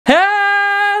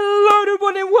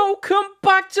Welcome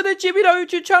back to the Jimmy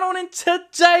YouTube channel, and in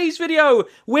today's video,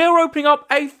 we're opening up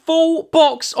a full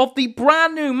box of the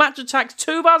brand new Match Attax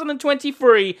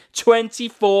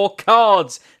 2023-24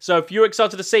 cards. So if you're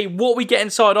excited to see what we get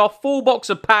inside our full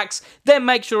box of packs, then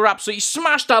make sure to absolutely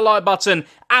smash that like button,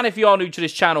 and if you are new to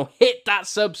this channel, hit that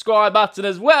subscribe button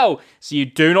as well, so you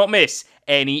do not miss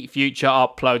any future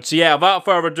uploads. So yeah, without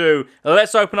further ado,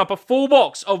 let's open up a full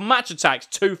box of Match Attax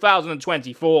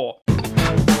 2024.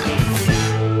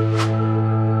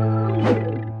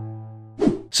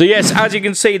 So yes, as you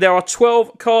can see, there are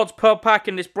 12 cards per pack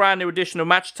in this brand new edition of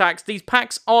Match Attax. These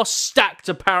packs are stacked,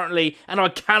 apparently, and I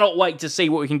cannot wait to see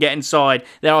what we can get inside.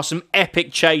 There are some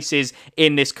epic chases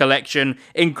in this collection,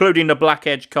 including the Black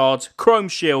Edge cards, Chrome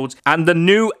Shields, and the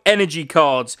new Energy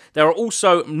cards. There are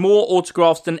also more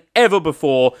autographs than ever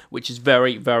before, which is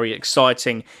very, very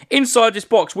exciting. Inside this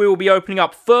box, we will be opening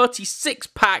up 36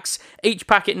 packs. Each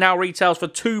packet now retails for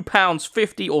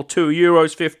 £2.50 or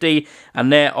 €2.50,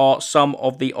 and there are some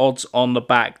of the odds on the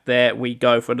back. There we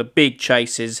go for the big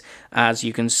chases, as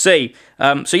you can see.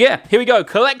 So yeah, here we go.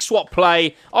 Collect, swap,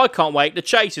 play. I can't wait. The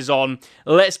chase is on.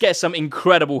 Let's get some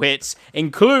incredible hits,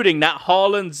 including that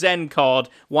Haaland Zen card,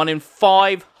 one in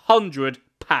 500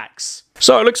 packs.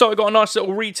 So it looks like we've got a nice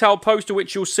little retail poster,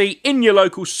 which you'll see in your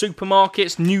local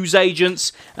supermarkets,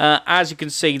 newsagents, as you can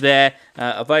see there,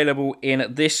 available in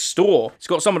this store. It's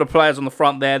got some of the players on the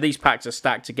front there. These packs are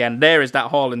stacked again. There is that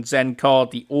Haaland Zen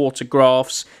card, the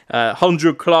autographs,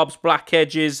 100 clubs, black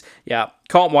edges. Yeah,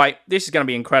 can't wait. This is going to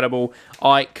be incredible.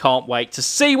 I can't wait to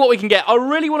see what we can get. I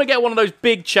really want to get one of those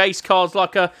big chase cards,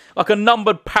 like a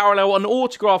numbered parallel, an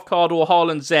autograph card, or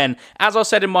Haaland Zen. As I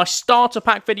said in my starter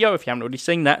pack video, if you haven't already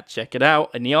seen that, check it out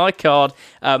in the iCard.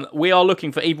 We are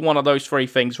looking for either one of those three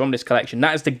things from this collection.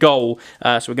 That is the goal.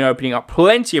 So we're going to be opening up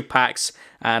plenty of packs,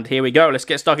 and here we go. Let's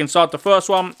get stuck inside the first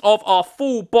one of our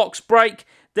full box break.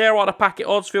 There are the packet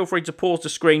odds. Feel free to pause the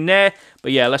screen there.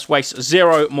 But yeah, let's waste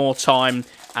zero more time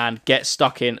and get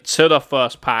stuck in to the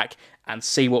first pack and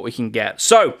see what we can get.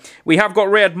 So we have got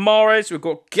Riyad Mahrez. We've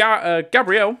got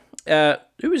Gabriel.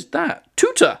 Who is that?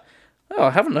 Tutor. Oh,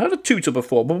 I haven't heard of Tutor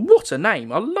before, but what a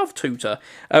name. I love Tutor.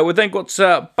 We've then got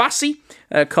Bassi,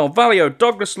 Carvalho,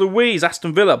 Douglas Luiz,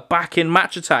 Aston Villa, back in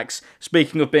Match Attax.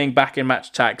 Speaking of being back in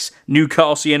Match Attax,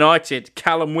 Newcastle United,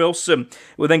 Callum Wilson.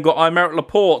 We've then got Aymeric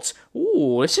Laporte.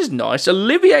 Ooh, this is nice.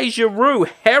 Olivier Giroud,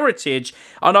 Heritage.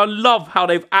 And I love how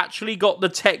they've actually got the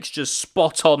textures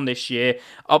spot on this year.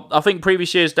 I think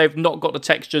previous years they've not got the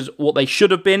textures what they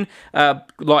should have been,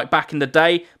 like back in the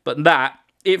day. But that,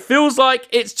 it feels like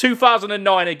it's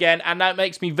 2009 again, and that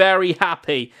makes me very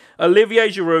happy. Olivier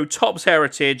Giroud, Topps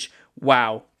Heritage.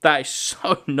 Wow, that is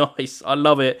so nice. I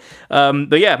love it.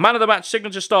 But yeah, man of the match,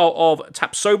 signature style of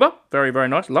Tapsoba. Very, very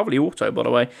nice. Lovely auto, by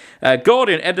the way.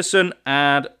 Guardian Edison,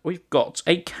 and we've got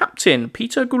a captain,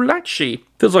 Peter Gulacsi.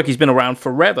 Feels like he's been around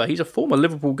forever. He's a former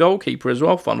Liverpool goalkeeper as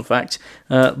well, fun fact.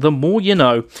 The more you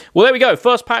know. Well, there we go.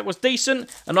 First pack was decent.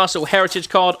 A nice little heritage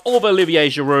card of Olivier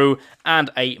Giroud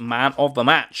and a man of the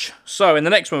match. So in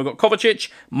the next one, we've got Kovacic,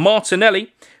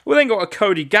 Martinelli. We've then got a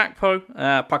Cody Gakpo,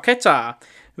 Paqueta.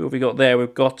 Who have we got there?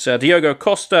 We've got Diogo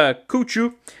Costa,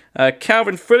 Kuchu,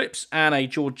 Calvin Phillips, and a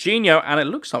Jorginho. And it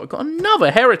looks like we've got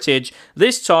another heritage.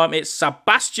 This time it's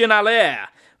Sebastian Haller.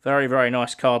 Very, very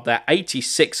nice card there.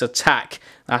 86 attack.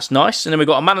 That's nice. And then we've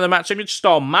got a man of the match signature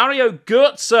style, Mario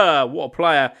Götze. What a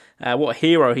player. What a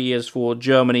hero he is for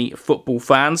Germany football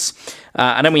fans.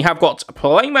 And then we have got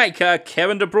playmaker,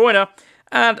 Kevin De Bruyne.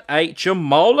 And a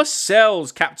Jamal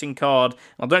Lascelles captain card.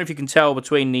 I don't know if you can tell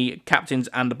between the captains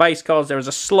and the base cards. There is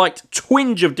a slight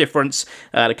twinge of difference.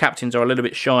 The captains are a little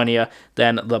bit shinier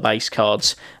than the base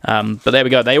cards. But there we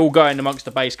go. They all go in amongst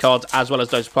the base cards, as well as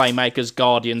those playmakers,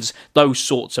 guardians, those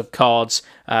sorts of cards.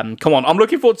 Come on. I'm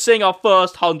looking forward to seeing our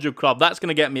first 100 club. That's going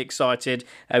to get me excited.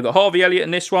 We've got Harvey Elliott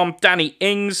in this one. Danny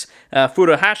Ings,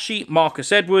 Furuhashi,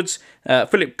 Marcus Edwards,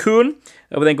 Philip Kuhn.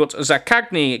 We've then got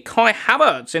Zakagni, Kai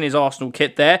Havertz in his Arsenal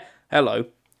kit there. Hello.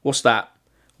 What's that?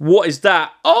 What is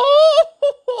that?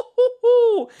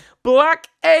 Oh! Black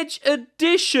Edge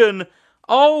Edition.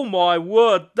 Oh my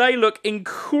word. They look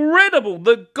incredible.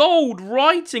 The gold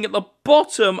writing at the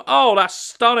bottom. Oh, that's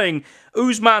stunning.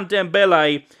 Ousmane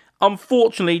Dembele.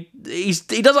 Unfortunately,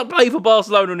 he doesn't play for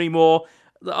Barcelona anymore.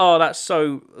 Oh, that's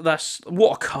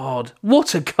what a card.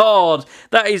 What a card.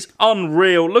 That is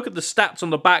unreal. Look at the stats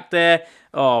on the back there.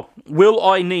 Oh, will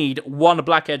I need one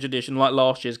Black Edge edition like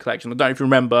last year's collection? I don't know if you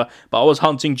remember, but I was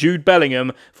hunting Jude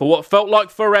Bellingham for what felt like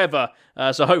forever.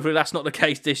 So hopefully that's not the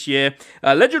case this year.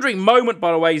 Legendary moment,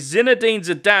 by the way, Zinedine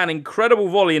Zidane, incredible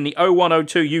volley in the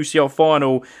 01-02 UCL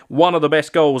final. One of the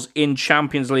best goals in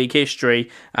Champions League history.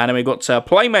 And then we've got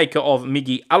playmaker of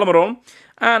Miggy Almiron.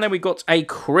 And then we've got a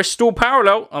Crystal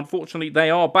Parallel. Unfortunately, they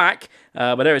are back.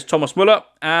 But there is Thomas Muller.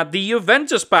 The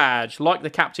Juventus badge, like the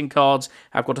captain cards,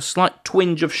 have got a slight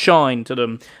twinge of shine to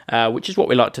them, which is what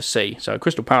we like to see. So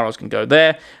Crystal Parallels can go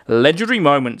there. Legendary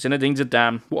moments, Zinedine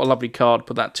Zidane. What a lovely card.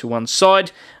 Put that to one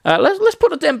side. Let's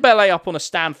put a Dembele up on a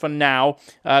stand for now,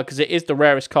 because it is the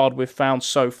rarest card we've found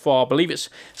so far. I believe it's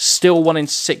still 1 in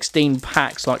 16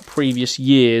 packs like previous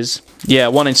years. Yeah,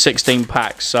 1 in 16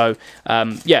 packs. So,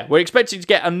 yeah, we're expecting to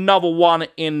get another one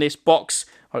in this box.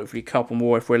 Hopefully a couple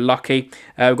more if we're lucky.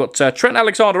 We've got Trent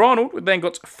Alexander-Arnold. We've then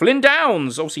got Flynn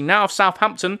Downs, obviously now of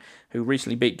Southampton, who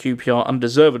recently beat QPR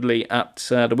undeservedly at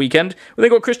the weekend. We've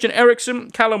then got Christian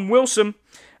Eriksen, Callum Wilson.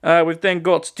 We've then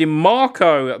got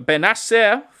DiMarco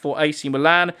Bennacer for AC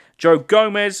Milan, Joe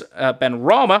Gomez, Ben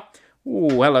Rama. Ooh,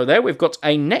 hello there. We've got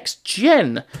a next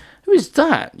gen. Who is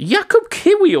that? Jakub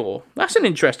Kiwior. That's an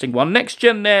interesting one. Next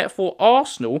gen there for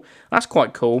Arsenal. That's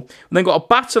quite cool. We've then got a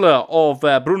battler of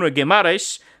Bruno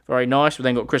Guimaraes. Very nice. We've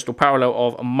then got Crystal Parallel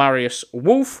of Marius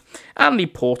Wolf. And the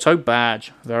Porto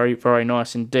badge. Very, very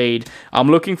nice indeed. I'm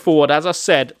looking forward, as I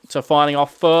said, to finding our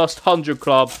first 100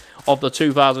 club of the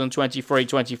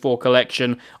 2023-24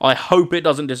 collection. I hope it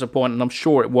doesn't disappoint, and I'm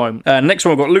sure it won't. Next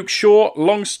one, we've got Luke Shaw,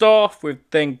 Longstaff. We've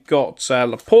then got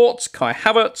Laporte, Kai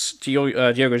Havertz,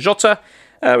 Diogo Jota.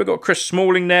 We've got Chris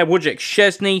Smalling there, Wojciech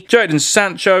Szczesny, Jadon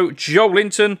Sancho, Joe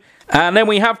Linton. And then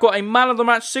we have got a man of the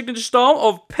match signature style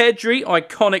of Pedri,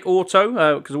 iconic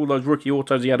auto, because all those rookie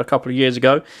autos he had a couple of years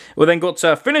ago. We've then got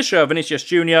finisher Vinicius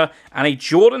Jr. and a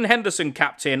Jordan Henderson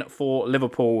captain for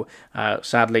Liverpool.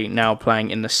 Sadly, now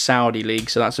playing in the Saudi League,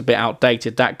 so that's a bit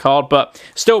outdated, that card, but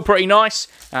still pretty nice.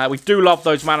 We do love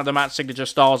those man of the match signature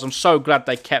styles. I'm so glad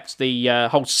they kept the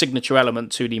whole signature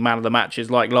element to the man of the matches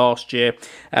like last year.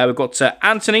 We've got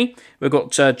Anthony, we've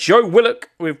got Joe Willock,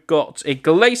 we've got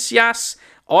Iglesias.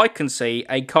 I can see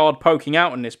a card poking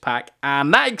out in this pack,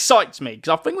 and that excites me,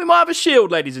 because I think we might have a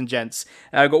shield, ladies and gents.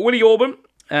 We've got Willie Orban,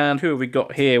 and who have we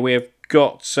got here? We've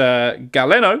got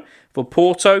Galeno for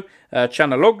Porto,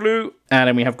 Chanaloglu, and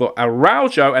then we have got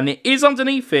Araujo, and it is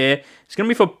underneath here. It's going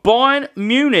to be for Bayern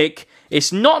Munich.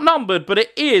 It's not numbered, but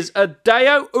it is a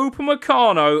Deo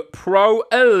Upamecano Pro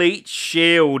Elite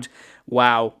Shield.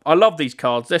 Wow, I love these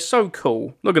cards. They're so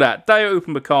cool. Look at that. Deo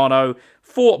Upamecano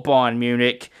for Bayern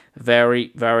Munich.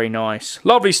 Very, very nice.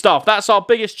 Lovely stuff. That's our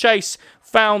biggest chase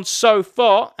found so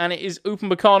far. And it is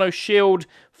Upamecano Shield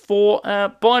for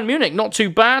Bayern Munich. Not too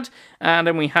bad. And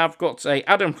then we have got a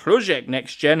Adam Hložek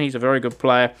next gen. He's a very good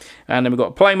player. And then we've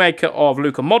got a playmaker of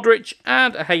Luka Modric.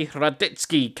 And a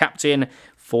Radetzky captain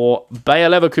for Bayer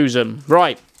Leverkusen.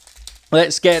 Right.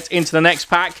 Let's get into the next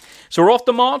pack. So we're off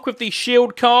the mark with the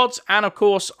Shield cards and, of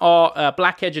course, our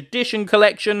Black Edge Edition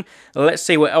collection. Let's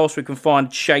see what else we can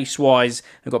find chase-wise.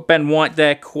 We've got Ben White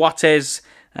there, Coates,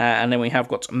 and then we have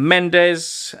got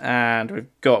Mendes, and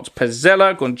we've got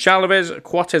Pezzella, Gonçalves,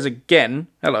 Coates again.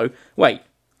 Hello. Wait,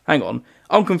 hang on.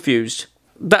 I'm confused.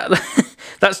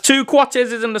 That's two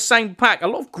Coateses in the same pack. A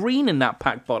lot of green in that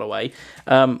pack, by the way.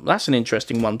 That's an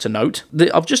interesting one to note.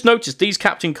 I've just noticed these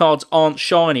captain cards aren't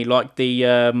shiny like the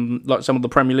like some of the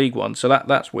Premier League ones, so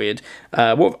that's weird.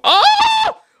 Oh!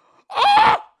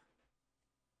 Oh!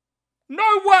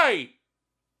 No way!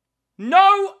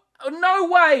 No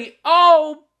way!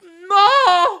 Oh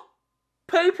no!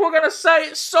 People are gonna say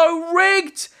it's so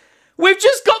rigged. We've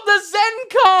just got the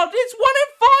Zen card. It's 1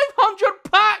 in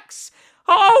 500 packs.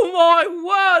 Oh my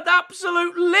word,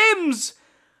 absolute limbs.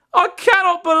 I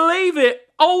cannot believe it.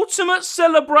 Ultimate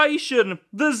Celebration,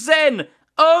 the Zen,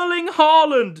 Erling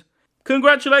Haaland.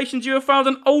 Congratulations, you have found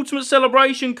an Ultimate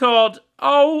Celebration card.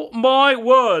 Oh my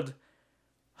word.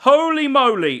 Holy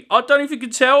moly. I don't know if you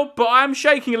can tell, but I am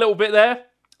shaking a little bit there.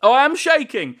 I am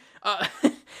shaking.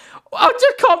 I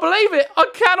just can't believe it. I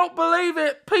cannot believe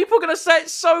it. People are going to say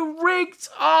it's so rigged.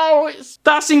 Oh,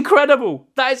 that's incredible.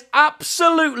 That is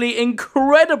absolutely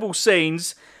incredible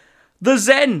scenes. The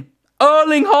Zen,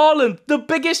 Erling Haaland, the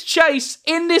biggest chase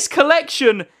in this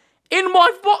collection in my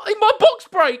box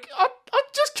break. I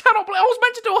just cannot believe. I was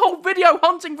meant to do a whole video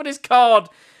hunting for this card.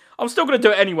 I'm still going to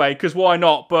do it anyway, because why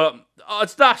not? But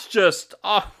that's just...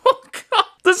 Oh, God.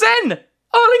 The Zen,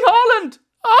 Erling Haaland.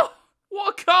 Oh,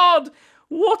 what a card.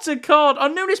 What a card. I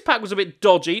knew this pack was a bit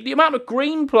dodgy. The amount of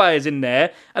green players in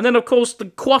there. And then, of course, the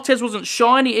Quartes wasn't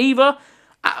shiny either.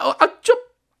 I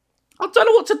don't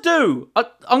know what to do. I'm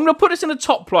going to put this in a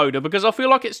top loader because I feel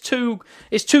like it's too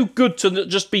good to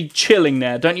just be chilling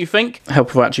there, don't you think? Help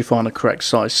if I actually find the correct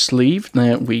size sleeve.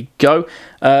 There we go.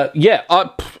 Yeah, I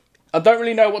don't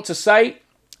really know what to say.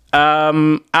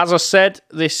 As I said,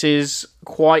 this is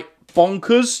quite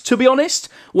bonkers, to be honest.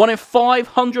 1 in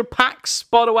 500 packs,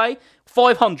 by the way.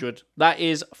 500. That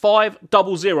is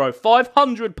 500.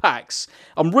 500 packs.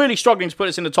 I'm really struggling to put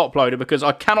this in the top loader because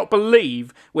I cannot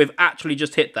believe we've actually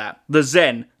just hit that. The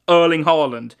Zen, Erling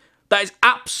Haaland. That is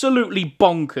absolutely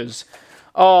bonkers.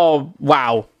 Oh,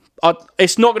 wow.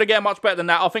 It's not going to get much better than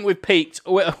that. I think we've peaked.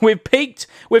 We've peaked.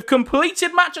 We've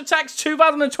completed Match Attax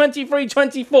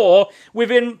 2023-24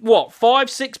 within, what,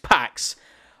 5-6 packs.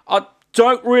 I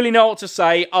don't really know what to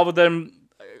say other than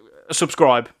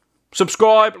subscribe.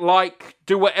 Subscribe, like,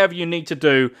 do whatever you need to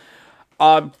do.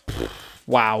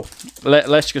 Wow.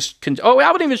 Let's just continue. Oh, we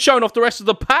haven't even shown off the rest of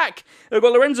the pack. We've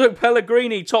got Lorenzo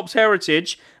Pellegrini, Topps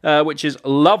Heritage, which is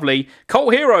lovely.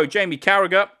 Cult Hero, Jamie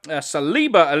Carragher,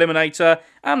 Saliba Eliminator,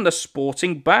 and the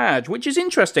Sporting Badge, which is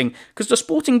interesting because the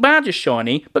Sporting Badge is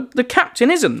shiny, but the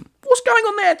captain isn't. What's going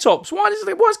on there, Topps? Why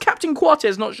is Captain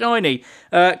Quartes not shiny?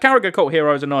 Carragher Cult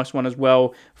Hero is a nice one as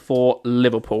well for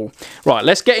Liverpool. Right,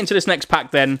 let's get into this next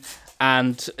pack then.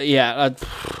 And yeah,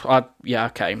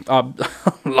 okay. I'm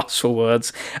lost for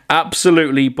words.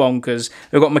 Absolutely bonkers.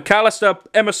 We've got McAllister,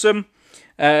 Emerson,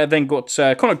 then got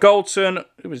Connor Goldson.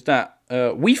 Who was that?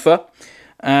 Weaver.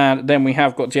 And then we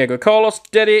have got Diego Carlos,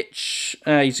 Dedic,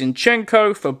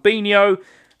 Zinchenko, Fabinho.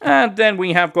 And then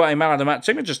we have got a man of the match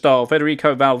signature style,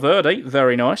 Federico Valverde.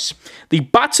 Very nice. The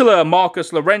Battler,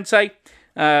 Marcus Llorente.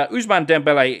 Ousmane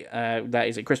Dembele, that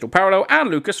is a crystal parallel. And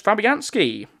Lucas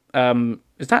Fabianski.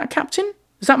 Is that a captain?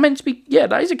 Is that meant to be? Yeah,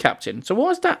 that is a captain. So why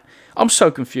is that? I'm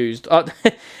so confused. I'm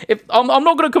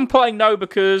not going to complain, no,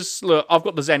 because, look, I've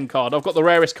got the Zen card. I've got the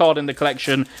rarest card in the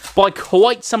collection by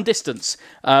quite some distance.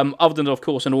 Other than, of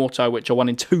course, an auto, which I won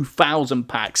in 2,000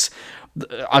 packs.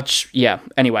 Yeah,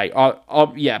 anyway.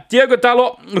 Yeah, Diego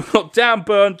Dalot, we've got Dan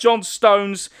Burn, John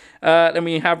Stones. Then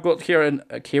we have got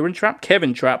Kevin Trapp,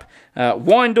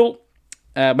 Windle,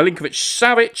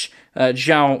 Milinkovic-Savic,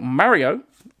 João Mario.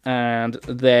 And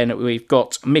then we've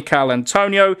got Mikel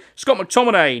Antonio, Scott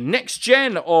McTominay, next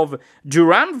gen of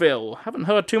Duranville. Haven't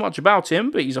heard too much about him,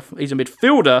 but he's a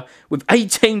midfielder with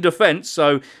 18 defence,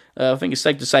 so I think it's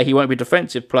safe to say he won't be a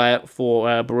defensive player for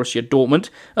Borussia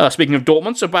Dortmund. Speaking of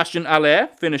Dortmund, Sebastian Aller,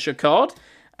 finisher card,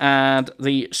 and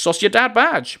the Sociedad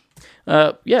badge.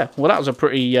 Yeah, well, that was a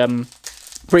pretty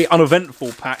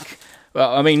uneventful pack.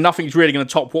 I mean, nothing's really going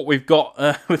to top what we've got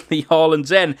with the Haaland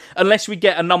Zen, unless we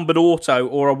get a numbered auto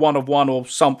or a 1-of-1 or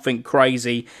something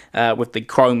crazy with the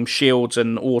chrome shields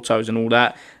and autos and all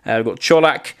that. We've got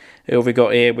Cholak. Who have we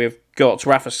got here? We've got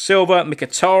Rafa Silva,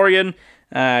 Mkhitaryan,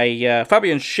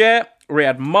 Fabian Schär,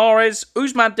 Riyad Mahrez,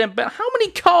 Ousmane Dembele. How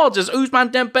many cards has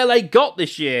Ousmane Dembele got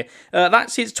this year?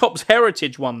 That's his Topps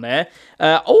Heritage one there.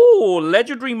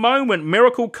 Legendary moment,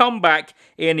 miracle comeback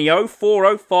in the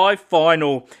 04-05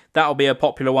 final. That'll be a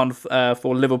popular one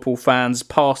for Liverpool fans,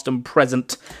 past and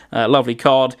present. Lovely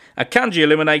card. A Kanji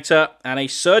Eliminator and a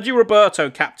Sergio Roberto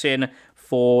captain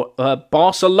for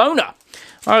Barcelona.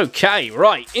 Okay,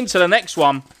 right, into the next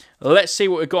one. Let's see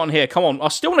what we've got on here. Come on, I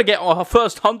still want to get our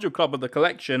first 100 club of the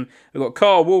collection. We've got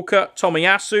Kyle Walker,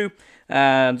 Tomiyasu,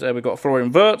 and we've got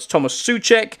Florian Wirtz, Thomas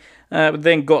Soucek. We've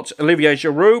then got Olivier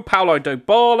Giroud, Paulo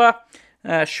Dybala,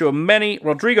 Tchouaméni,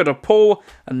 Rodrigo de Paul.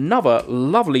 Another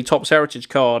lovely Topps Heritage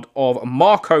card of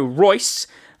Marco Reus.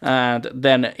 And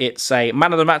then it's a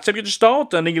man of the match signature style,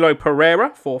 Danilo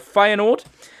Pereira for Feyenoord.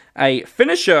 A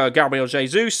finisher, Gabriel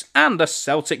Jesus, and a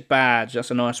Celtic badge.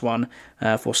 That's a nice one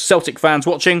for Celtic fans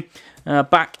watching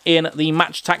back in the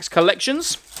Match Attax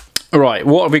collections. Right,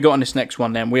 what have we got on this next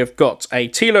one then? We've got a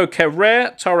Thilo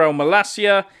Kehrer, Tyrell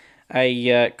Malacia,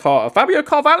 a Fabio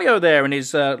Carvalho there in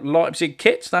his Leipzig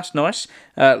kit. That's nice.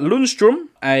 Lundstrom,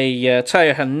 a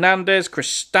Teo Hernandez,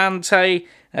 Cristante,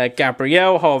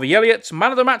 Gabriel, Harvey Elliott.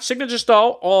 Man of the match signature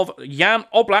style of Jan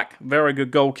Oblak. Very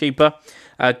good goalkeeper.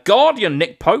 Guardian,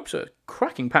 Nick Pope. So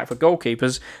cracking pack for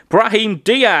goalkeepers. Brahim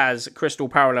Diaz, crystal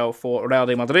parallel for Real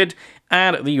de Madrid.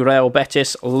 And the Real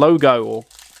Betis logo or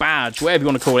badge, whatever you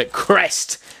want to call it.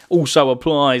 Crest also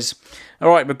applies. All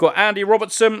right, we've got Andy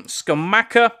Robertson,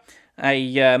 Skamaka,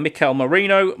 a Mikel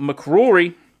Marino,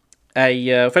 McCrory,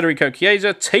 Federico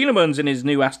Chiesa, Tielemans in his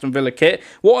new Aston Villa kit.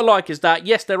 What I like is that,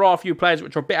 yes, there are a few players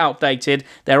which are a bit outdated.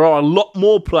 There are a lot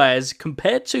more players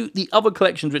compared to the other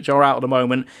collections which are out at the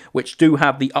moment, which do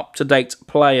have the up-to-date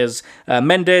players.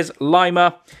 Mendes,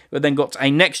 Lima. We've then got a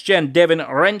next-gen Devin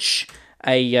Wrench,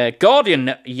 a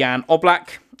Guardian Jan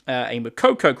Oblak, a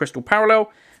Mokoko Crystal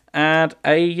Parallel, and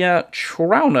a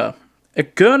Trauner, a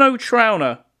Gurno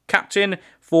Trauner, captain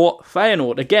for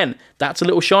Feyenoord. Again, that's a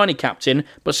little shiny captain,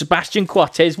 but Sebastian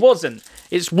Coates wasn't.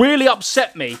 It's really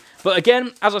upset me. But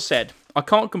again, as I said, I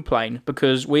can't complain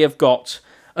because we have got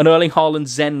an Erling Haaland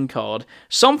Zen card.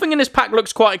 Something in this pack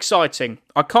looks quite exciting.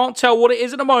 I can't tell what it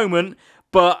is at the moment,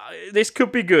 but this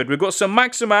could be good. We've got some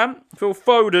Maximan, Phil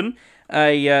Foden,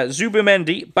 a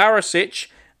Zubimendi, Barisic,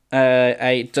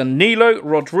 a Danilo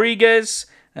Rodriguez.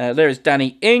 There is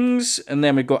Danny Ings, and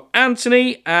then we've got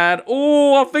Anthony, and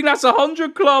I think that's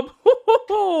 100 club.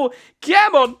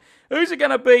 Come on, who's it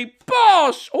going to be?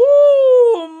 Bosh!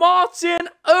 Martin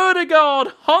Ødegaard,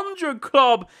 100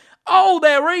 club.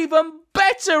 They're even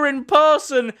better in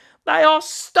person. They are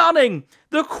stunning.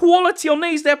 The quality on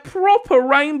these, they're proper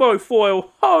rainbow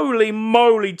foil. Holy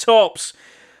moly, Topps.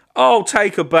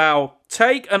 Take a bow.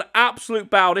 Take an absolute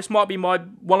bow. This might be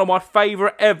one of my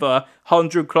favourite ever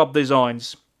 100 club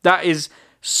designs. That is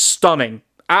stunning.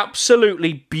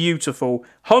 Absolutely beautiful.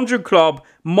 100 club,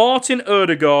 Martin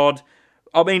Ødegaard.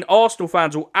 I mean, Arsenal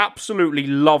fans will absolutely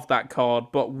love that card,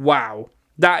 but wow.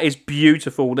 That is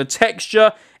beautiful. The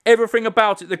texture, everything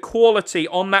about it, the quality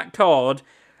on that card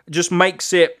just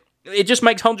makes it... It just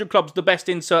makes 100 clubs the best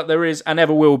insert there is and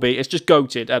ever will be. It's just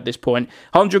goated at this point.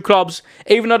 100 clubs,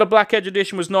 even though the Black Edge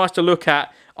edition was nice to look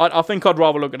at, I think I'd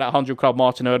rather look at that 100 club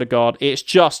Martin Ødegaard. It's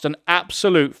just an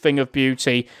absolute thing of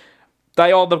beauty.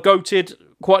 They are the goated,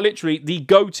 quite literally, the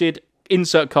goated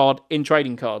insert card in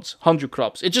trading cards. 100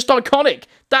 clubs. It's just iconic.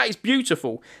 That is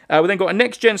beautiful. We then got a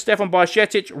next-gen Stefan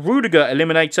Bajcetic, Rudiger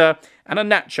Eliminator, and a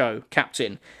Nacho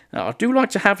captain. Now, I do like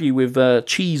to have you with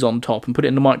cheese on top and put it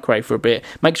in the microwave for a bit.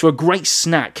 Makes for a great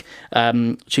snack.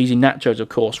 Cheesy nachos, of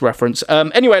course, reference.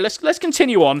 Anyway, let's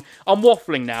continue on. I'm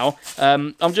waffling now.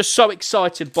 I'm just so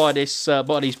excited by this,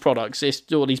 by these products.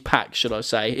 Or these packs, should I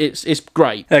say. It's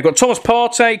great. I've got Thomas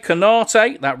Partey,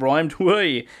 Konate. That rhymed.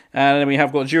 Whee. And then we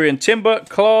have got Jurien Timber,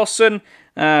 Klaassen,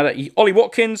 Ollie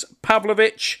Watkins,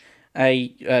 Pavlovic,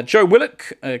 Joe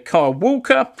Willock, Kyle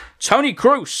Walker, Tony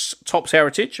Kroos, Topps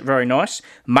Heritage, very nice.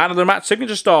 Man of the Match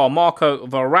Signature Star, Marco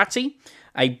Verratti.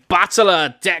 A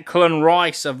Battler, Declan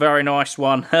Rice, a very nice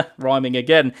one, rhyming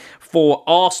again, for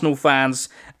Arsenal fans.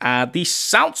 The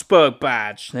Salzburg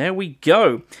badge, there we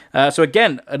go. So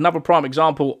again, another prime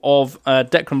example of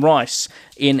Declan Rice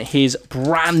in his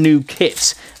brand new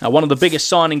kit. One of the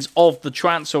biggest signings of the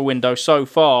transfer window so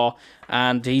far.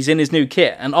 And he's in his new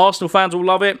kit. And Arsenal fans will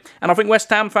love it. And I think West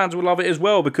Ham fans will love it as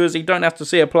well, because you don't have to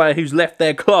see a player who's left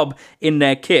their club in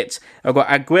their kit. I've got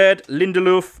Aguerd,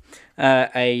 Lindelof,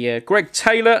 a Greg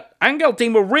Taylor, Angel Di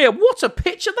Maria. What a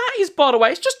picture that is, by the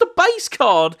way. It's just a base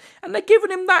card, and they're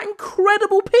giving him that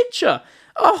incredible picture.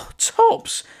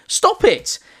 Topps. Stop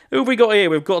it. Who have we got here?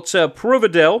 We've got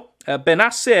Providel,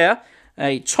 Benacer,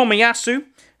 a Tomiyasu,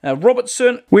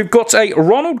 Robertson. We've got a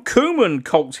Ronald Koeman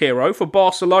cult hero for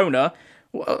Barcelona.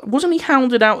 Wasn't he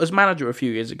hounded out as manager a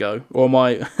few years ago? Or am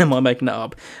I making that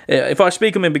up? If I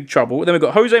speak, I'm in big trouble. Then we've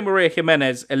got Jose Maria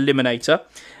Jimenez, Eliminator.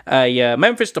 A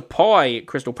Memphis Depay,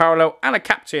 Crystal Parallel. And a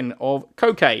captain of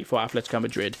Koke for Atletico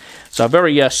Madrid. So a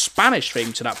very Spanish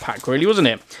theme to that pack, really, wasn't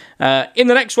it? In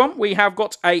the next one, we have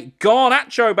got a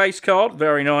Garnacho base card.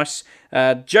 Very nice.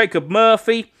 Jacob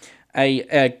Murphy.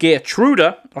 A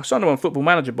Geertruida. I signed him on Football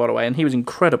Manager, by the way, and he was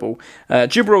incredible.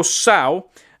 Jibril Sow.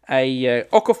 A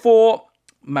Okafor.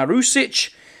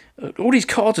 Marusic. All these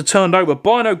cards are turned over.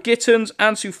 Bino Gittins,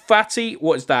 Ansu Fati.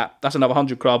 What is that? That's another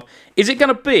 100 club. Is it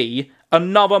going to be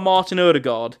another Martin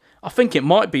Ødegaard? I think it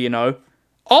might be, you know.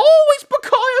 It's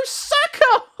Bukayo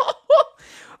Saka!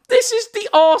 This is the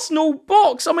Arsenal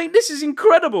box. I mean, this is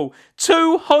incredible.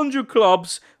 200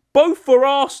 clubs, both for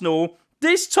Arsenal.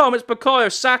 This time it's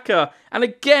Bukayo Saka. And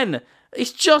again,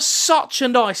 it's just such a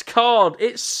nice card.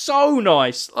 It's so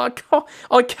nice. I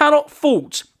cannot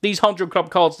fault these 100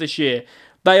 club cards this year.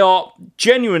 They are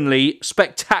genuinely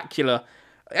spectacular.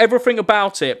 Everything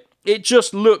about it, it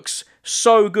just looks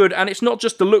so good. And it's not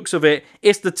just the looks of it,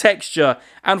 it's the texture.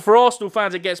 And for Arsenal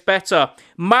fans, it gets better.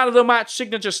 Man of the match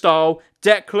signature style,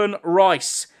 Declan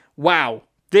Rice. Wow.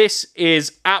 This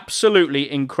is absolutely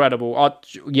incredible.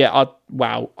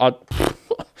 Wow.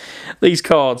 These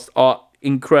cards are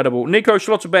incredible. Nico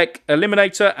Schlotterbeck,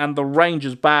 Eliminator, and the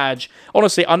Rangers badge.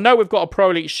 Honestly, I know we've got a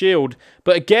Pro Elite Shield,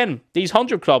 but again, these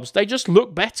 100 clubs, they just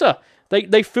look better.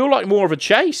 They feel like more of a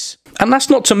chase. And that's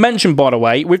not to mention, by the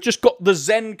way, we've just got the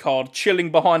Zen card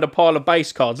chilling behind a pile of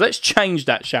base cards. Let's change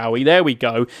that, shall we? There we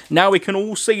go. Now we can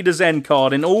all see the Zen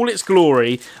card in all its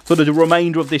glory for the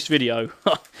remainder of this video.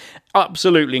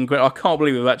 Absolutely incredible. I can't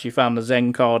believe we've actually found the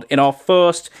Zen card in our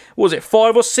first, what was it,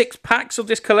 5 or 6 packs of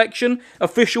this collection?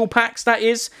 Official packs, that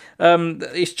is.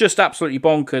 It's just absolutely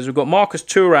bonkers. We've got Marcus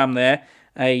Thuram there.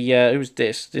 Who's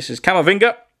this? This is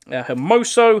Camavinga.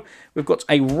 Hermoso. We've got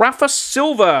a Rafa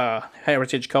Silva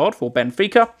heritage card for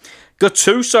Benfica.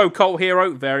 Gattuso cult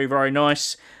hero. Very, very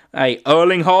nice. A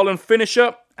Erling Haaland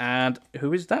finisher. And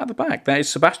who is that at the back? That is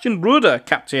Sebastian Ruder,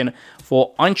 captain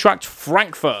for Eintracht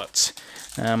Frankfurt.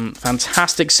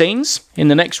 Fantastic scenes. In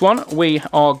the next one, we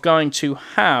are going to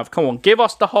have, come on, give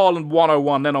us the Haaland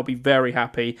 101, then I'll be very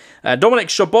happy. Dominic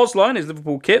Szoboszlai, his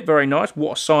Liverpool kit, very nice.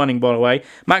 What a signing, by the way.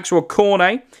 Maxwell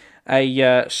Cornet, a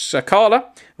Sakala,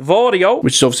 Vardio,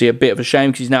 which is obviously a bit of a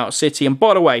shame because he's now at City. And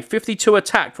by the way, 52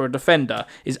 attack for a defender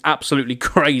is absolutely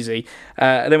crazy.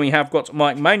 Then we have got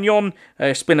Mike Maignan,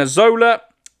 Spinazzola,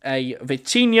 a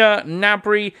Vitinha,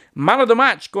 Gnabry, man of the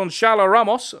match, Gonçalo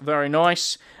Ramos, very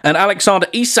nice. And Alexander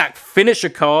Isak finisher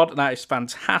card, that is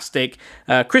fantastic.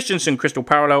 Christensen crystal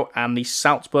parallel and the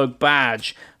Salzburg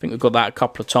badge. I think we've got that a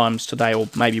couple of times today, or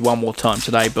maybe one more time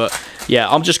today. But yeah,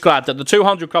 I'm just glad that the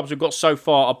 200 clubs we've got so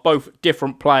far are both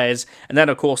different players. And then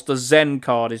of course the Zen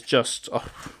card is just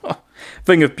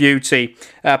thing of beauty.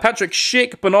 Patrick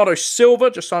Schick, Bernardo Silva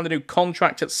just signed a new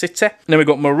contract at City. And then we've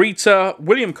got Morita,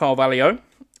 William Carvalho,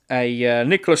 a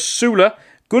Nicholas Sula,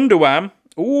 Gundogan.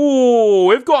 Ooh,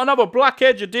 we've got another Black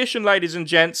Edge edition, ladies and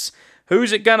gents.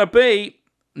 Who's it going to be?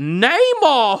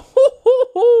 Neymar!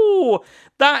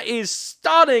 That is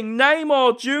stunning.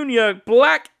 Neymar Jr.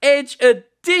 Black Edge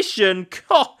edition.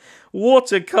 God,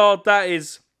 what a card that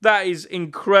is. That is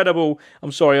incredible.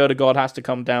 I'm sorry, Odegaard has to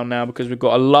come down now because we've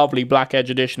got a lovely Black Edge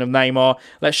edition of Neymar.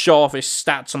 Let's show off his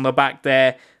stats on the back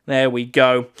there. There we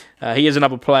go. He is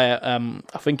another player.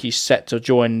 I think he's set to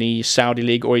join the Saudi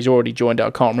League, or he's already joined it. I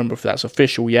can't remember if that's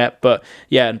official yet. But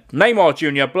yeah, Neymar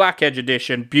Jr. Black Edge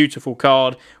edition. Beautiful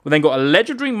card. We then got a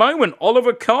legendary moment.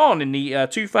 Oliver Kahn in the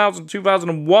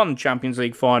 2000-2001 Champions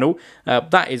League final.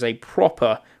 That is a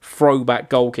proper throwback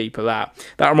goalkeeper, that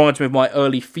reminds me of my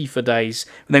early FIFA days.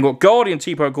 We then got Guardian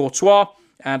Thibaut Courtois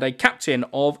and a captain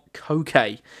of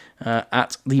Koke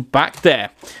at the back there.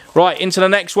 Right, into the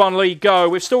next one we go.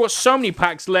 We've still got so many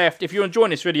packs left. If you're enjoying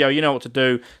this video, you know what to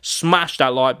do. Smash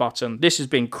that like button. This has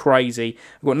been crazy.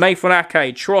 We've got Nathan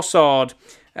Ake, Trossard.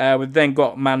 We've then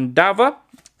got Mandava,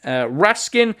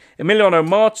 Raskin, Emiliano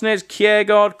Martinez,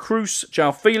 Kiergaard, Cruz,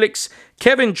 João Felix,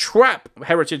 Kevin Trapp,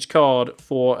 heritage card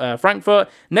for Frankfurt,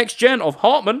 next gen of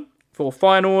Hartmann for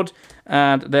Feyenoord,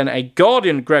 and then a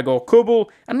Guardian Gregor Kubel,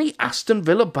 and the Aston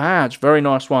Villa badge. Very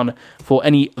nice one for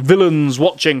any villains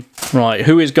watching. Right,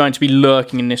 who is going to be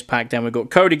lurking in this pack then? We've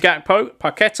got Cody Gakpo,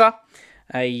 Paqueta,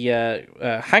 a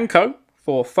Hanko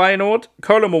for Feyenoord,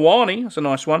 Kolo Muani, that's a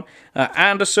nice one,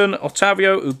 Anderson,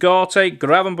 Otavio, Ugarte,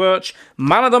 Gravenberch,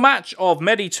 man of the match of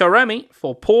Mehdi Taremi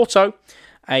for Porto,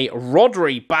 a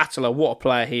Rodri battler, what a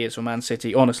player he is for Man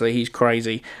City, honestly, he's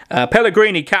crazy,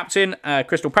 Pellegrini captain,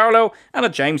 Crystal Parallel, and a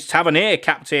James Tavernier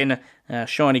captain,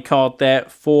 shiny card there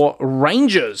for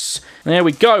Rangers. There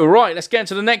we go. Right, let's get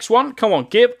into the next one. Come on,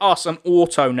 give us an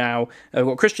auto now. We've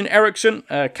got Christian Eriksen,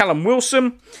 Callum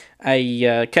Wilson,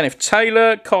 a Kenneth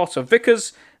Taylor, Carter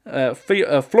Vickers,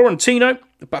 Florentino,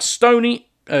 Bastoni,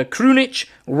 Krunic,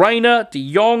 Reina,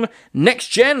 De Jong, next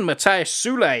gen Matthias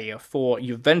Sule for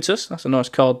Juventus. That's a nice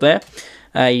card there.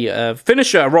 A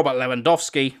finisher, Robert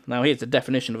Lewandowski. Now here's the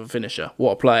definition of a finisher.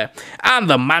 What a player. And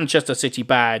the Manchester City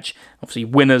badge. Obviously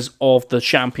winners of the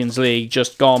Champions League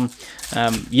just gone.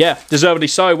 Yeah, deservedly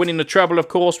so. Winning the treble, of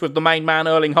course, with the main man,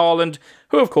 Erling Haaland,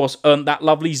 who, of course, earned that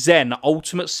lovely Zen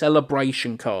Ultimate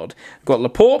Celebration card. We've got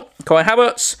Laporte, Kai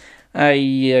Havertz,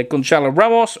 a Gonçalo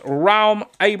Ramos, Raum,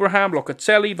 Abraham,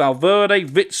 Locatelli, Valverde,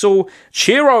 Witsel,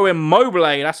 Ciro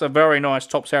Immobile. That's a very nice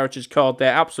Topps Heritage card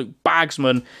there. Absolute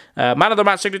bagsman. Man of the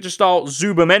match signature style,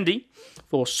 Zubamendi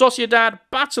for Sociedad,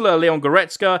 battler Leon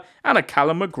Goretzka, and a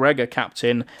Callum McGregor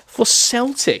captain for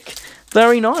Celtic.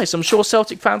 Very nice. I'm sure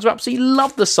Celtic fans will absolutely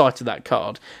love the sight of that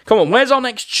card. Come on, where's our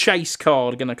next chase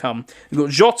card going to come? We've got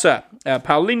Jota,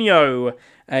 Paulinho,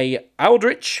 a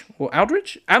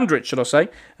Andrich, should I say?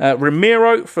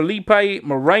 Ramiro, Felipe,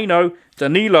 Moreno,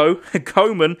 Danilo,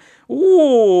 Coman.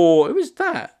 Ooh, who is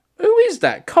that? Who is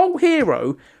that? Cult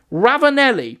hero,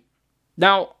 Ravanelli.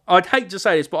 Now, I'd hate to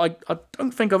say this, but I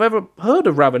don't think I've ever heard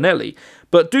of Ravanelli.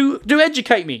 But do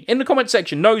educate me in the comment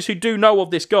section. Those who do know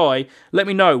of this guy, let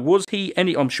me know. Was he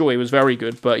any... I'm sure he was very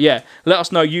good. But yeah, let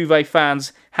us know, Juve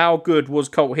fans, how good was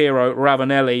cult hero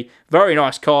Ravanelli. Very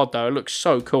nice card, though. It looks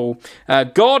so cool.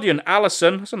 Guardian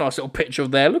Alisson. That's a nice little picture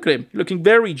of there. Look at him. Looking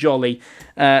very jolly.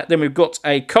 Then we've got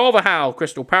a Carvajal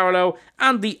Crystal Parallel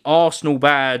and the Arsenal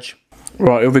badge.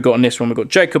 Right, who have we got on this one? We've got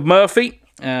Jacob Murphy.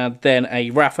 Then a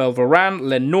Raphael Varane,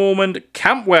 Lenormand,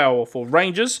 Campbell for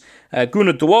Rangers,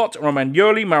 Gunnar Duarte,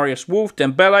 Romagnoli, Marius Wolf,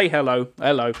 Dembele.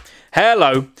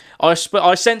 Hello.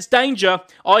 I sense danger.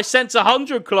 I sense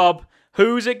 100 club.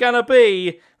 Who's it going to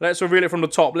be? Let's reveal it from the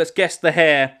top. Let's guess the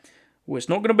hair. Well, it's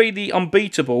not going to be the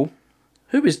unbeatable.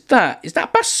 Who is that? Is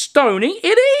that Bastoni?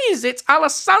 It is! It's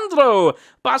Alessandro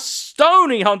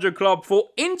Bastoni 100 club for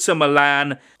Inter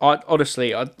Milan.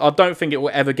 Honestly, I don't think it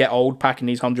will ever get old packing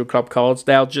these 100 club cards.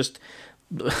 They're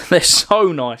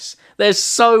so nice. They're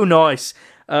so nice.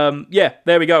 Yeah,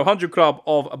 there we go. 100 club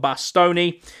of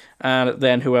Bastoni. And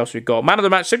then who else we've got? Man of the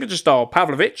match signature style,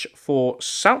 Pavlovic for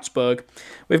Salzburg.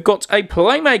 We've got a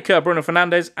playmaker, Bruno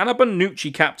Fernandes, and a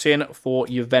Bonucci captain for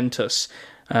Juventus.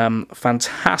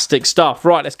 Fantastic stuff.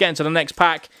 Right, let's get into the next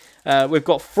pack. We've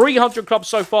got 300 clubs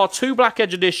so far, 2 Black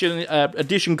Edge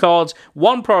edition cards,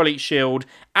 1 Pro Elite Shield,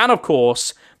 and of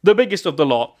course, the biggest of the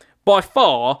lot, by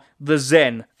far, the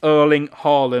Zen Erling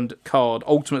Haaland card.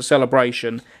 Ultimate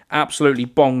Celebration. Absolutely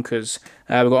bonkers.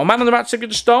 We've got a man of the match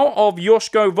signature style of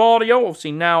Josko Vardio,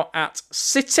 obviously now at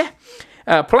City.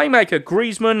 Playmaker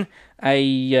Griezmann,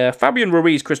 a Fabian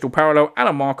Ruiz Crystal Parallel, and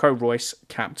a Marco Reus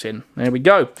captain. There we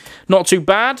go. Not too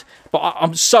bad, but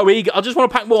I'm so eager. I just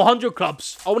want to pack more 100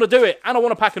 clubs. I want to do it, and I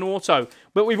want to pack an auto.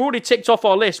 But we've already ticked off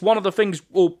our list. One of the things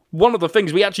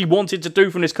we actually wanted to do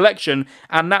from this collection,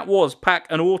 and that was pack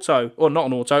an auto, or not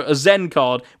an auto, a Zen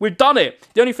card. We've done it.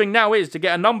 The only thing now is to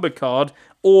get a numbered card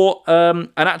or an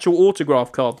actual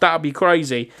autograph card. That would be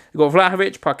crazy. We've got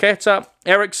Vlahovic, Paqueta,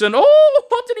 Eriksson. Oh,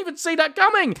 I didn't even see that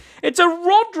coming. It's a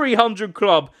Rodri 100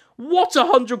 club. What a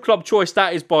 100 club choice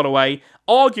that is, by the way.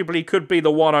 Arguably could be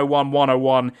the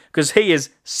 101 because he is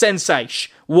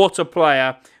sensation. What a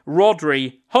player.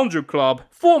 Rodri, 100 club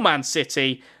for Man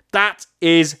City. That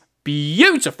is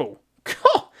beautiful.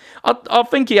 I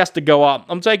think he has to go up.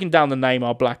 I'm taking down the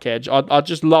Neymar Black Edge. I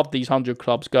just love these 100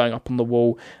 clubs going up on the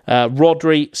wall.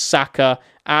 Rodri, Saka,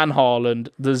 and Haaland,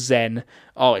 the Zen.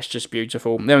 Oh, it's just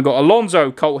beautiful. Then we've got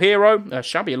Alonso, cult hero.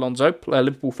 Shabby Alonso.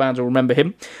 Liverpool fans will remember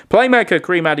him. Playmaker,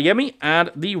 Karim Adeyemi, and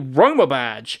the Roma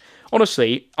badge.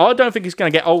 Honestly, I don't think it's going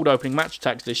to get old opening Match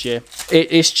Attax this year.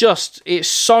 It's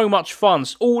so much fun.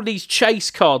 All these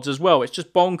chase cards as well. It's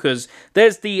just bonkers.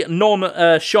 There's the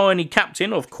non-shiny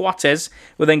captain of Coates.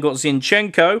 We've then got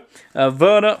Zinchenko,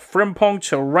 Werner, Frimpong,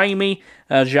 Taremi,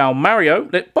 João Mario.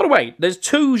 By the way, there's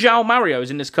 2 João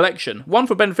Marios in this collection. One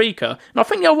for Benfica, and I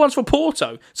think the other one's for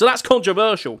Porto. So that's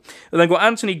controversial. And then got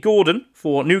Anthony Gordon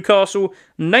for Newcastle,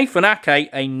 Nathan Ake,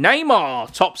 a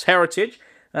Neymar Topps Heritage.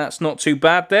 That's not too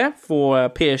bad there for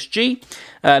PSG.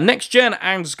 Next gen,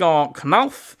 Ansgar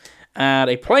Knalf. And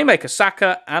a Playmaker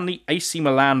Saka and the AC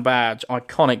Milan badge.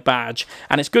 Iconic badge.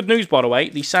 And it's good news, by the way.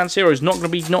 The San Siro is not going to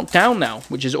be knocked down now,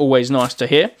 which is always nice to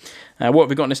hear. What have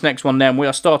we got in this next one then? We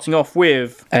are starting off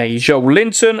with a Joel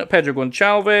Linton, Pedro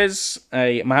Gonçalves,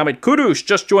 a Mohamed Kudus,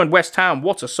 just joined West Ham.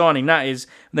 What a signing that is.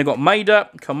 And they've got Maida,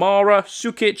 Kamara,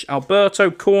 Sukic, Alberto,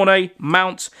 Cornet,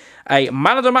 Mount, a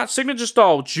man of the match signature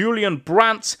style, Julian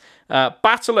Brandt,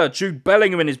 Battler, Jude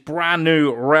Bellingham in his brand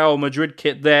new Real Madrid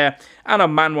kit there, and a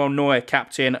Manuel Neuer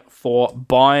captain for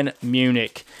Bayern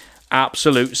Munich.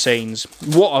 Absolute scenes.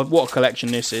 What a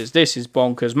collection this is. This is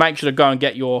bonkers. Make sure to go and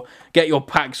get your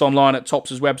packs online at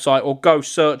Topps' website or go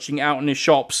searching out in the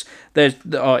shops.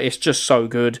 It's just so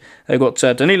good. They've got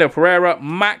Danilo Pereira,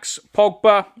 Max,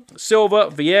 Pogba, Silva,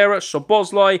 Vieira,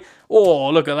 Szoboszlai. Oh,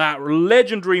 look at that.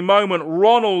 Legendary moment.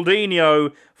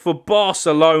 Ronaldinho for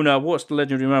Barcelona. What's the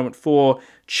legendary moment for?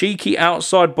 Cheeky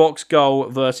outside box goal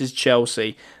versus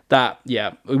Chelsea.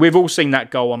 Yeah, we've all seen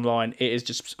that goal online. It is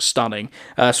just stunning.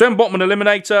 Sven Botman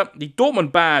Eliminator, the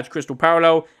Dortmund badge, Crystal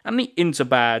Parallel, and the Inter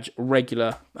badge,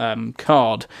 regular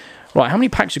card. Right, how many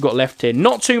packs have we got left here?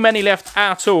 Not too many left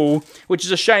at all, which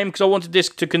is a shame because I wanted this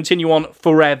to continue on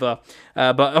forever.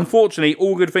 But unfortunately,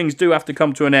 all good things do have to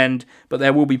come to an end. But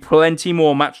there will be plenty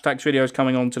more Match Attax videos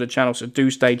coming onto the channel, so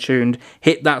do stay tuned.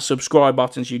 Hit that subscribe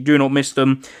button so you do not miss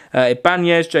them.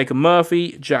 Ibanez, Jacob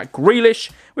Murphy, Jack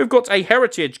Grealish. We've got a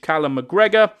Heritage, Callum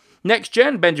McGregor. Next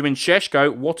gen, Benjamin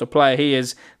Šeško. What a player he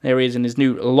is. There he is in his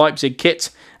new Leipzig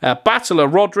kit. Battler,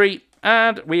 Rodri.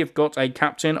 And we've got a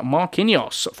captain,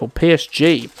 Marquinhos, for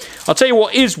PSG. I'll tell you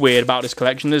what is weird about this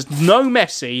collection. There's no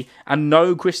Messi and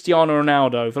no Cristiano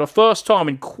Ronaldo for the first time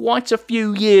in quite a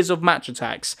few years of Match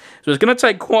Attax. So it's going to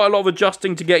take quite a lot of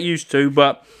adjusting to get used to,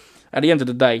 but at the end of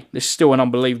the day, this is still an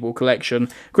unbelievable collection.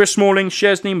 Chris Smalling,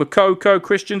 Szczesny, Moukoko,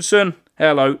 Christensen.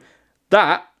 Hello.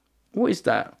 What is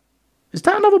that? Is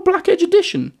that another Black Edge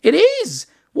edition? It is!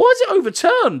 Why is it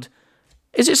overturned?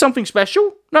 Is it something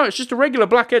special? No, it's just a regular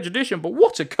Black Edge edition, but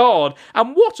what a card,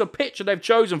 and what a picture they've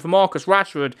chosen for Marcus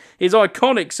Rashford. His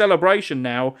iconic celebration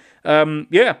now.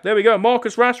 Yeah, there we go.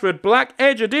 Marcus Rashford, Black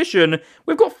Edge edition.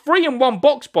 We've got 3 in 1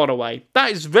 box, by the way.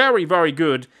 That is very, very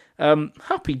good.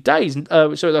 Happy days.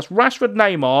 So that's Rashford,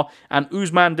 Neymar, and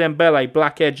Ousmane Dembele,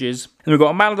 Black Edges. And we've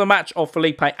got a man of the match of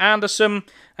Felipe Anderson,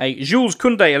 a Jules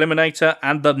Koundé eliminator,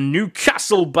 and the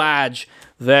Newcastle badge.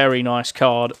 Very nice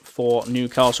card for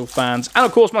Newcastle fans. And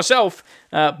of course myself,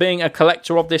 being a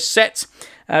collector of this set.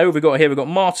 Who have we got here? We've got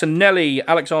Martinelli,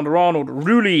 Alexander-Arnold,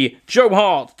 Rulli, Joe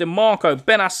Hart, DeMarco,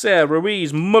 Benacer,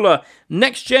 Ruiz, Muller,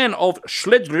 next gen of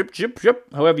Schledrip,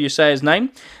 however you say his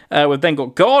name. We've then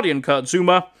got Guardian Kurt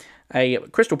Zouma, a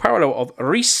crystal parallel of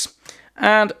Reese,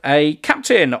 and a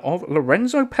captain of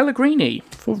Lorenzo Pellegrini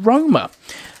for Roma.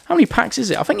 How many packs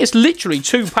is it? I think it's literally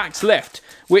 2 packs left,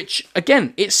 which,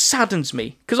 again, it saddens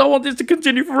me, because I want this to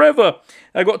continue forever.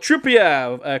 I've got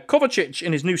Trippier, Kovacic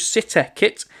in his new City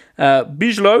kit,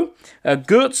 Bijlow,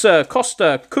 Goetze,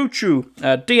 Costa,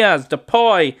 Kuchu, Diaz,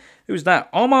 Depay, who's that?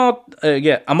 Amar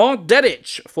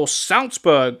Dedic for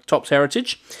Salzburg, Topps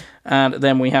Heritage. And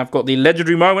then we have got the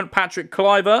legendary moment, Patrick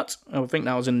Kluivert. I think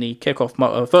that was in the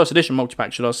kickoff first edition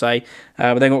multi-pack, should I say.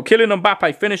 But then got Kylian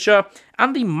Mbappe finisher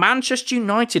and the Manchester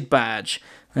United badge.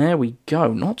 There we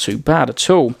go. Not too bad at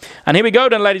all. And here we go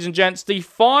then, ladies and gents. The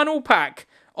final pack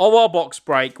of our box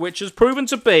break, which has proven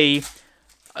to be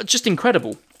just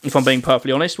incredible, if I'm being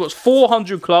perfectly honest. What's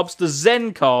 400 clubs, the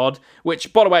Zen card,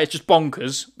 which, by the way, is just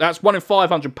bonkers. That's 1 in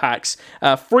 500 packs.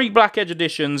 3 Black Edge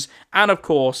editions, and, of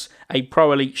course, a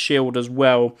Pro Elite Shield as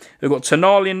well. We've got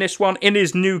Tonali in this one, in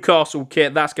his Newcastle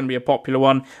kit. That's going to be a popular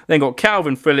one. Then got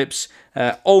Calvin Phillips,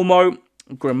 Olmo,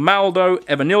 Grimaldo,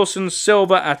 Evan Nilsson,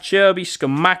 Silva, Acerbi,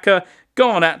 Scamacca,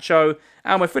 Garnacho,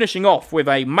 and we're finishing off with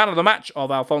a man of the match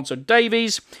of Alphonso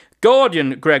Davies,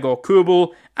 Guardian Gregor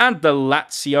Kobel, and the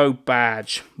Lazio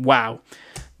badge. Wow.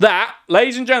 That,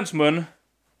 ladies and gentlemen,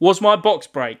 was my box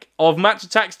break of Match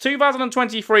Attax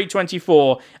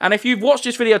 2023-24. And if you've watched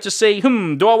this video to see,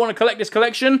 do I want to collect this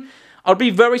collection? I'd be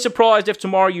very surprised if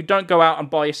tomorrow you don't go out and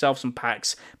buy yourself some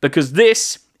packs, because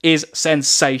this is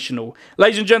sensational.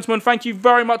 Ladies and gentlemen, thank you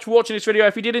very much for watching this video.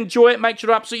 If you did enjoy it, make sure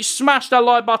to absolutely smash that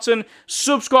like button,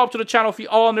 subscribe to the channel if you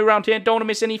are new around here, don't want to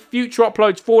miss any future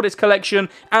uploads for this collection,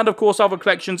 and of course other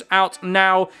collections out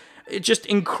now. It's just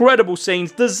incredible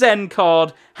scenes. The Zen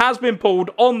card has been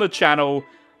pulled on the channel.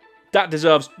 That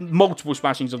deserves multiple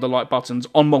smashings of the like buttons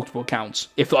on multiple accounts,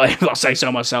 if I say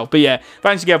so myself. But yeah,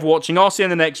 thanks again for watching. I'll see you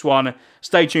in the next one.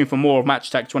 Stay tuned for more of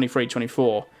Match Attax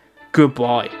 23-24.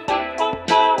 Goodbye.